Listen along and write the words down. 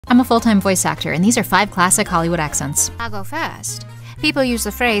I'm a full-time voice actor, and these are 5 classic Hollywood accents. I'll go first. People use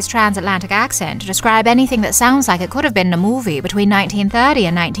the phrase transatlantic accent to describe anything that sounds like it could have been in a movie between 1930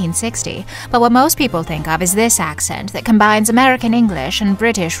 and 1960, but what most people think of is this accent that combines American English and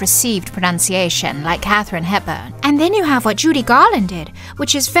British received pronunciation, like Katharine Hepburn. And then you have what Judy Garland did,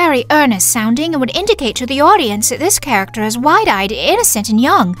 which is very earnest sounding and would indicate to the audience that this character is wide-eyed, innocent, and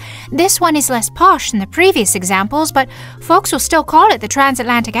young. This one is less posh than the previous examples, but folks will still call it the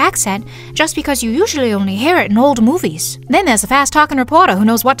transatlantic accent, just because you usually only hear it in old movies. Then there's a fast-talking reporter who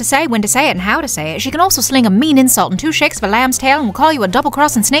knows what to say, when to say it, and how to say it. She can also sling a mean insult and 2 shakes of a lamb's tail and will call you a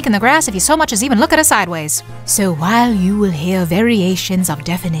double-crossing snake in the grass if you so much as even look at her sideways. So while you will hear variations of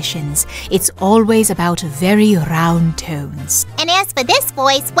definitions, it's always about very round tones. And as for this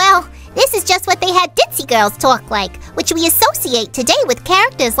voice, well, this is just what they had ditzy girls talk like, which we associate today with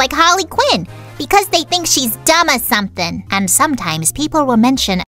characters like Harley Quinn, because they think she's dumb or something. And sometimes people will mention